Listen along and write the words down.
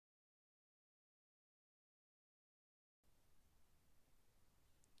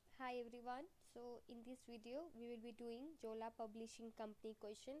Hi everyone. So in this video we will be doing JOLA publishing company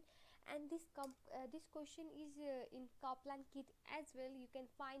question, and this question is in Kaplan kit as well. You can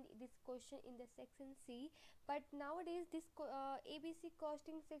find this question in the section C, but nowadays this ABC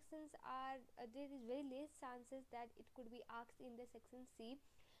costing sections are there is very less chances that it could be asked in the section C.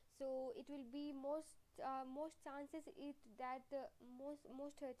 So it will be most chances it that most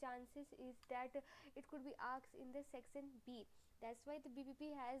chances is that it could be asked in the section B. That's why the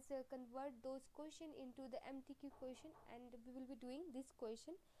BBP has convert those question into the MTQ question, and we will be doing this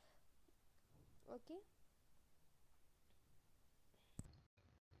question. Okay.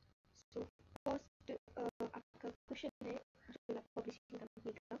 So first आपका question है जोला publishing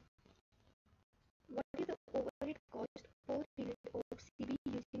company का. What is the overhead cost per unit of CB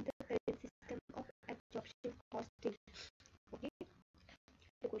using the current system of absorption costing? Okay,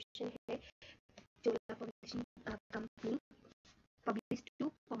 the question है जोला publishing company publish two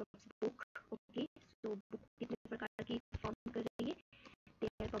forms book. Okay, so book कितने प्रकार की form कर रही है? They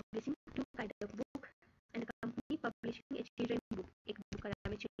are publishing two kind of book, and the company publishing a children book. एक book का नाम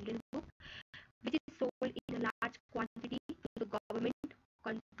है children book, which is sold in a large quantity to the government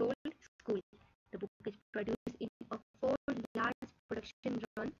controlled school. The book is produced in a 4 large production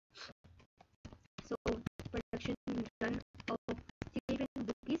run. So production run of children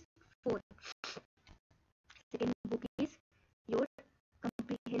book is 4. Second book is your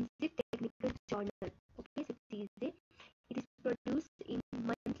comprehensive technical journal. Okay, so it is produced in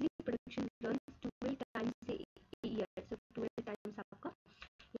monthly production runs 12 times a year. So 12 times आपका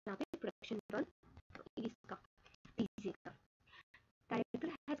यहाँ पे production run इसका का. Director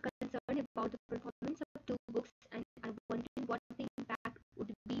has concern about the performance of two books and are wondering what the impact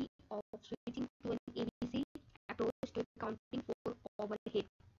would be of switching to an ABC approach to accounting for overhead.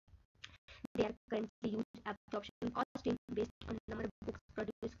 They are currently used absorption costing based on number of books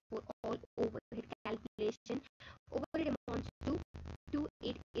produced for all overhead calculation. Overhead amounts to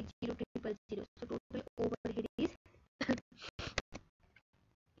 2880000. So total overhead is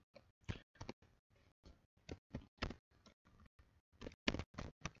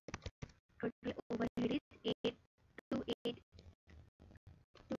total overhead is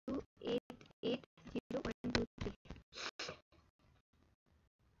 82880,123.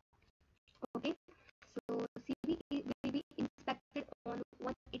 Okay, so CV will be inspected on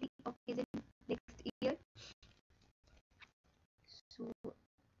 180 occasion next year. So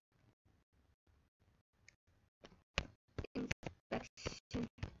inspection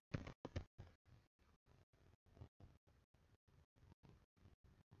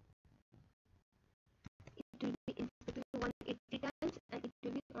it will be inspected 180 times and it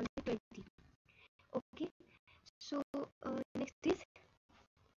will be only 20. Okay, so next is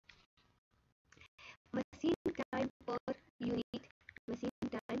machine time per unit. Machine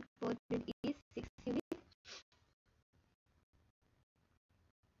time per unit is 6 units.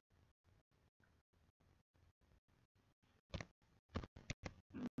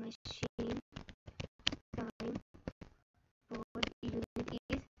 Machine time per unit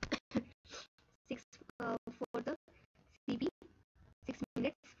is 6 for the CB, 6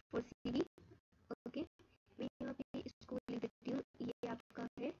 minutes for CB. Okay, मैं यहाँ पे इसको लिख देती हूँ. ये आपका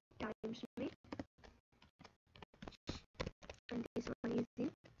है टाइम्स में, and this one is in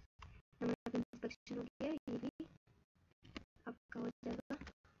number of inspection हो गया. ये भी आपका हो जाएगा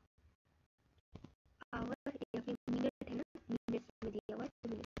आवर या फिर मिनट है ना, मिनट्स में दिया हुआ है तो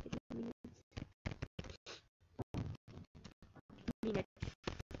मिनट.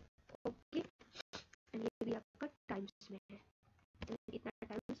 ओके, एंड ये भी आपका टाइम्स में है. इतना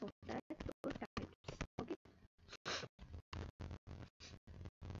टाइम्स होता है तो times. Okay,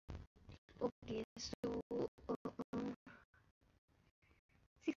 okay, so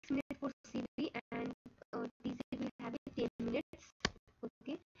 6 minutes for CV and TZ will have 10 minutes.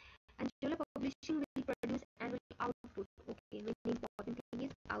 Okay, and JOLA publishing will produce annual output. Okay, the important thing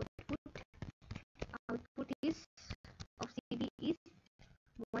is output. Output is of CV is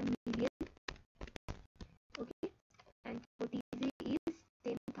 1 million. Okay, and for TZ is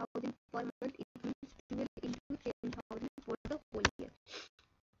 10,000 per month. It means 12 into 10,000 for the whole year.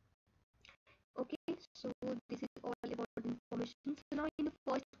 Okay, so this is all about information. So now in the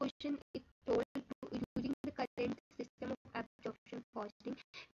first question, it told to using the current system of absorption costing,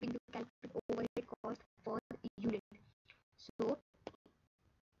 we need to calculate overhead cost per unit. So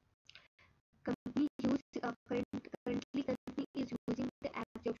company currently company is using the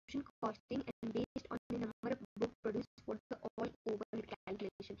absorption costing and based on the number of book produced for the all overhead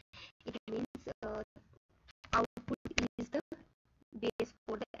calculation. It means output is the base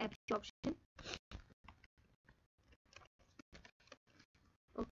for the absorption.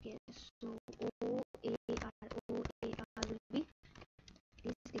 Okay,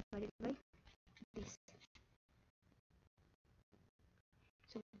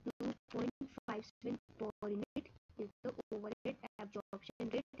 lifespan per unit is the overhead absorption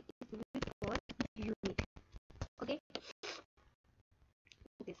rate is per unit. Okay.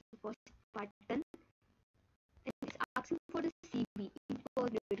 Okay, so first part done. And it's asking for the CV in per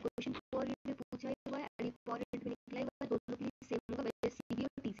unit. Question per unit पूछा हुआ है और per unit में निकला हुआ है, दोनों के लिए सेम होगा, whether CV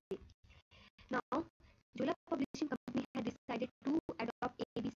or TC. Now, JOLA Publishing Company had decided to adopt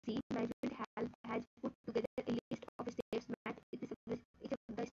ABC. Management has put together a list of steps. Match each of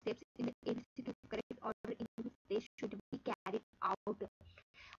the steps in the ABC to correct order in which they should be carried out.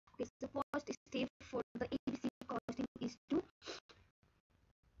 Okay, so first step for the ABC costing is to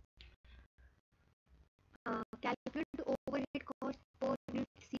calculate the overhead cost per unit.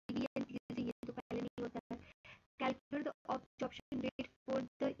 CV and TC ये तो पहले नहीं होता है. Calculate the absorption rate for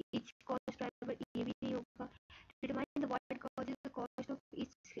the each cost driver, ये भी नहीं होगा. Determine the what causes the cost of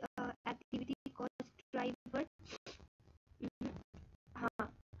each activity cost driver. हाँ,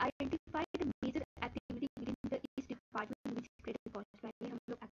 identify the major activity within the each department which create a cost. पहले हम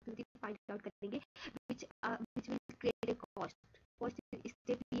लोग activity find out करेंगे which will create a cost. First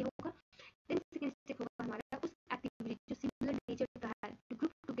step ये होगा. Then second step होगा हमारा उस activity जो similar nature का है, to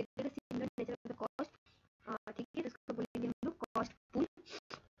group together the similar nature of the cost. ठीक है, इसको बोलेंगे हम लोग cost pool.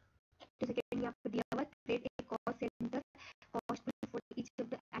 तो सेकेंड यहाँ पे दिया हुआ create a cost center, cost pool for each of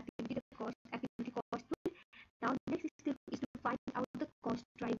the activity, the cost activity cost pool. Now next step is to find out the cost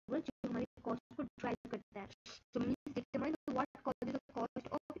driver जो हमारे cost को drive करता है. So means determine what causes the cost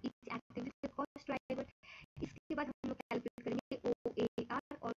of each activity, the cost driver. इसके बाद हम लोग calculate करेंगे OAR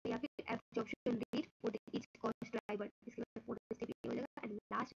और या फिर absorption rate for the each cost driver. इसके बाद फोर्थ स्टेप ये हो जाएगा एंड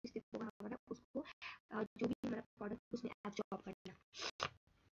लास्ट स्टेप होगा हमारा उसको जो भी हमारा प्रोडक्ट उसमें absorb करना.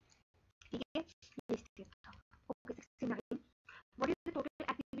 ठीक है, ये स्टेप था. Okay, 69. What is the total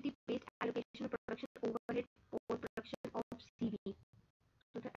activity based allocation of production overhead for production of CV?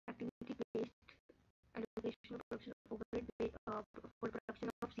 Total activity based allocation of production overhead for production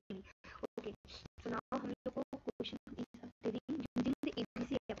of CV. Okay, so now हम लोग को question is updating using the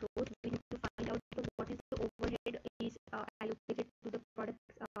ABC approach. We need to find out what is the overhead is allocated to the products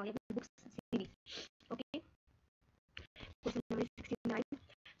books CV. Okay, question number 69.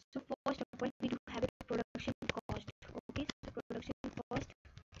 So first of all, we do have a production cost. Okay, so production cost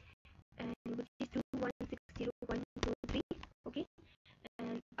and which is 2160.23. Okay,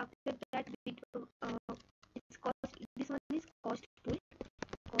 and after that we it's cost. This one is cost pool.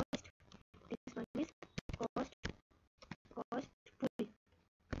 Cost. This one is cost pool,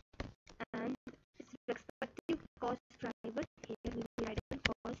 and its respective cost driver. Here we will write down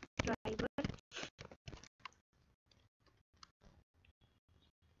cost driver.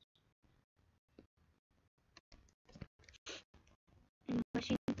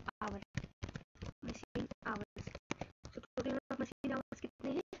 Machine hours. So total number of machine hours कितने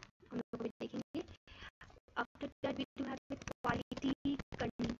हैं हम लोग अभी देखेंगे. After that we do have the quality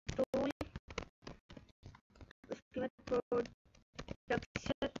control. उसके बाद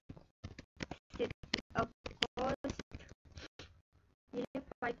production set up cost. ये है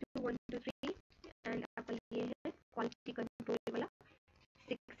 52123 and आपका ये है quality control वाला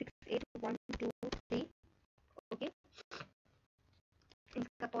 668123. ओके,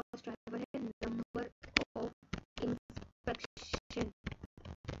 इसका cost driver है number of inspection.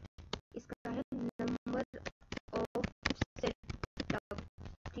 इसका है number of setup.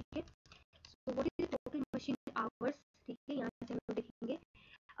 ठीक है, so what is the total machine hours. ठीक है, यहाँ से हम लोग देखेंगे.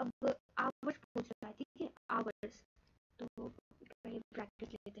 अब hours पूछ रहा है. ठीक है, hours तो पहले प्रैक्टिस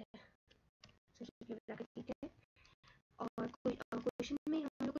लेते हैं.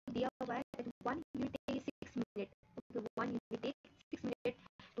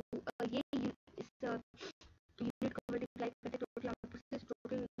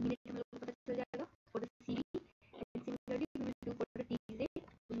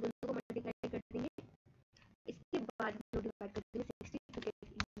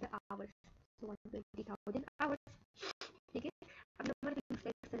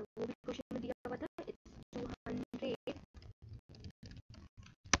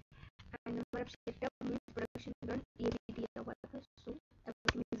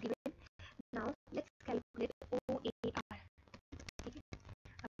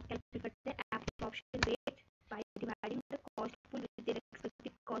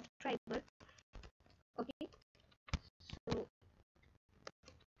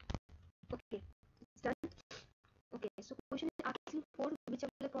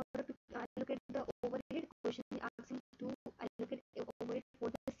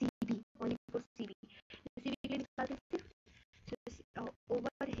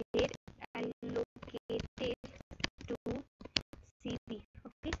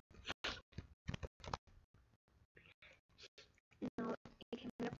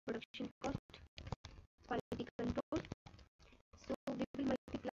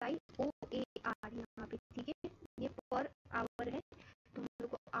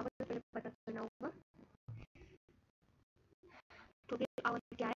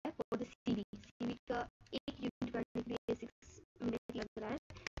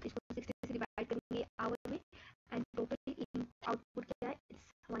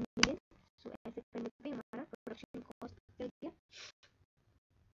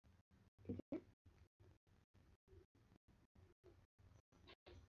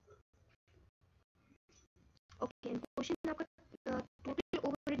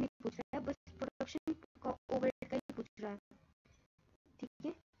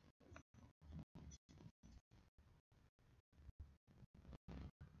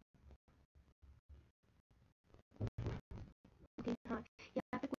 हाँ,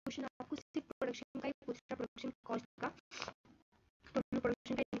 यहाँ पे क्वेश्चन आपको सिर्फ प्रोडक्शन का ही पूछ रहा है, प्रोडक्शन कॉस्ट का, टोटल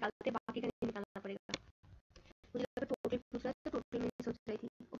प्रोडक्शन का निकालते, बाकी का नहीं निकालना पड़ेगा। मुझे लगा टोटल पूछ रहा है, तो टोटल में सोच रही थी।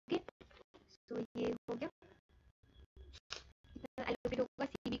 ओके, सो ये हो गया। एलोकेट होगा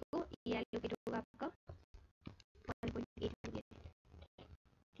सीबी को, ये एलोकेट होगा आपका 1.8 मिलियन।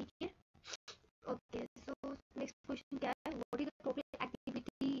 ठीक है, ओके। सो नेक्स्ट क्वेश्चन क्या है, what is the total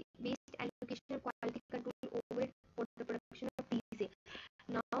activity based allocation quality control over for the production of PC.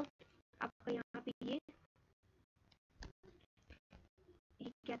 Now आपका यहाँ पे ये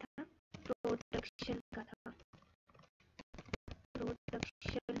क्या था, प्रोडक्शन का था,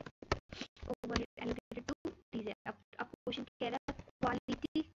 production over allocated to PC. अब क्वेश्चन कह रहा है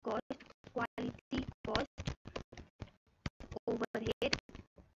quality cost overhead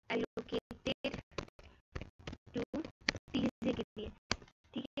allocated to TJ के लिए।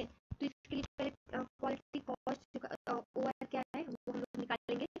 ठीक है, तो इसके लिए पहले क्वालिटी कॉस्ट ओवर क्या है वो हम लोग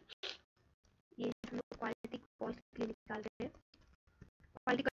निकालेंगे। ये हम लोग क्वालिटी कॉस्ट के लिए निकाल रहे हैं,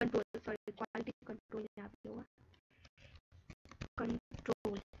 quality control, sorry quality control यहाँ पे होगा,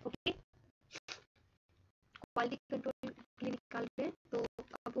 कंट्रोल। ओके, क्वालिटी कंट्रोल के लिए निकाल रहे हैं, तो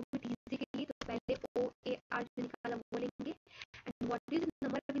अब वो भी टीजे के लिए, तो पहले ओ ए आर जो निकाला वो लेंगे। And what is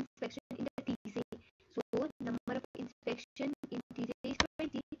number of inspection in the TJ, so number of inspection in TJ is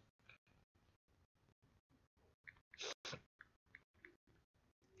 20,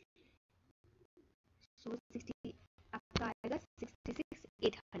 सो 60 आपका आएगा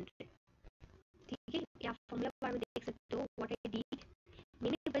 66,800। ठीक है, आप फॉर्मूला बार में देख सकते हो व्हाट आई डिड,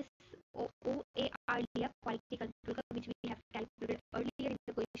 मैंने बस ओ ए आर लिया क्वालिटी कंट्रोल का, which we have calculated earlier in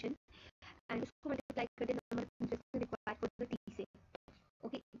the question, and उसको मल्टीप्लाई कर दे number of inspection required for the TC.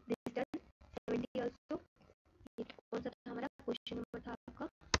 Okay, this is done. 70 also, ये कौन सा था हमारा क्वेश्चन नंबर था आपका,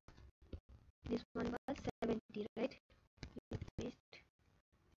 this one was 70, right, best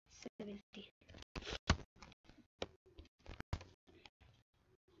 70।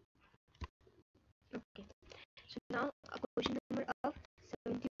 Okay, so now question number of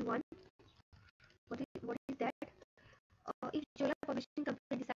 71. What is that? If JOLA publishing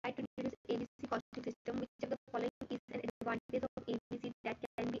company decide to introduce ABC costing system, which of the following is an advantage of ABC that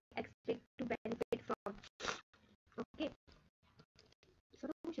can be expected to benefit from? Okay, so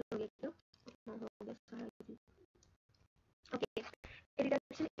कुछ हो गया क्यों? हाँ, हो गया सारा easy. Okay, a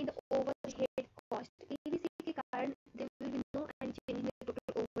reduction in the overhead cost. ABC के कारण there will be no any change in the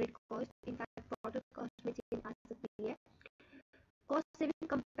total overhead cost. In fact, total cost में change आ सकती है. Cost saving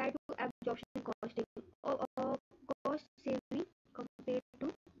compared to absorption costing, or cost saving compared to,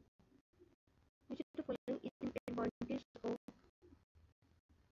 which of the following is an advantage of?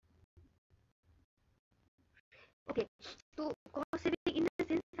 Okay, तो cost saving in the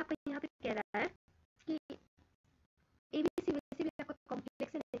sense आपका यहाँ पे कह रहा है कि ABC वैसे भी आपका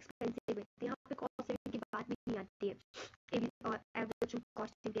कॉम्प्लेक्स एंड एक्सपेंसिव है, तो यहाँ पे कॉस्ट सेविंग की बात भी नहीं आती है और एवरेज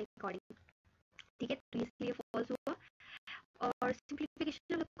कॉस्टिंग के अकॉर्डिंग। ठीक है, तो इसलिए फॉल्स हुआ। और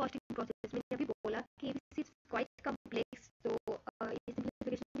सिंप्लीफिकेशन ऑफ कॉस्टिंग प्रोसेस, मैंने अभी बोला कि ABC इज क्वाइट कॉम्प्लेक्स, तो ये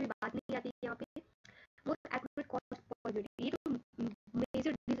सिंप्लीफिकेशन की बात नहीं आती यहाँ पे। मोर एक्यूरेट कॉस्ट पॉसिबिलिटी, ये तो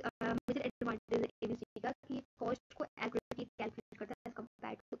मेजर एडवांटेज है ABC का कि कॉस्ट को एक्यूरेटली कैलकुलेट करता है as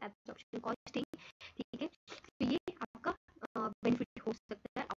compared to absorption costing. ठीक है, तो ये आपका बेनिफिट हो सकता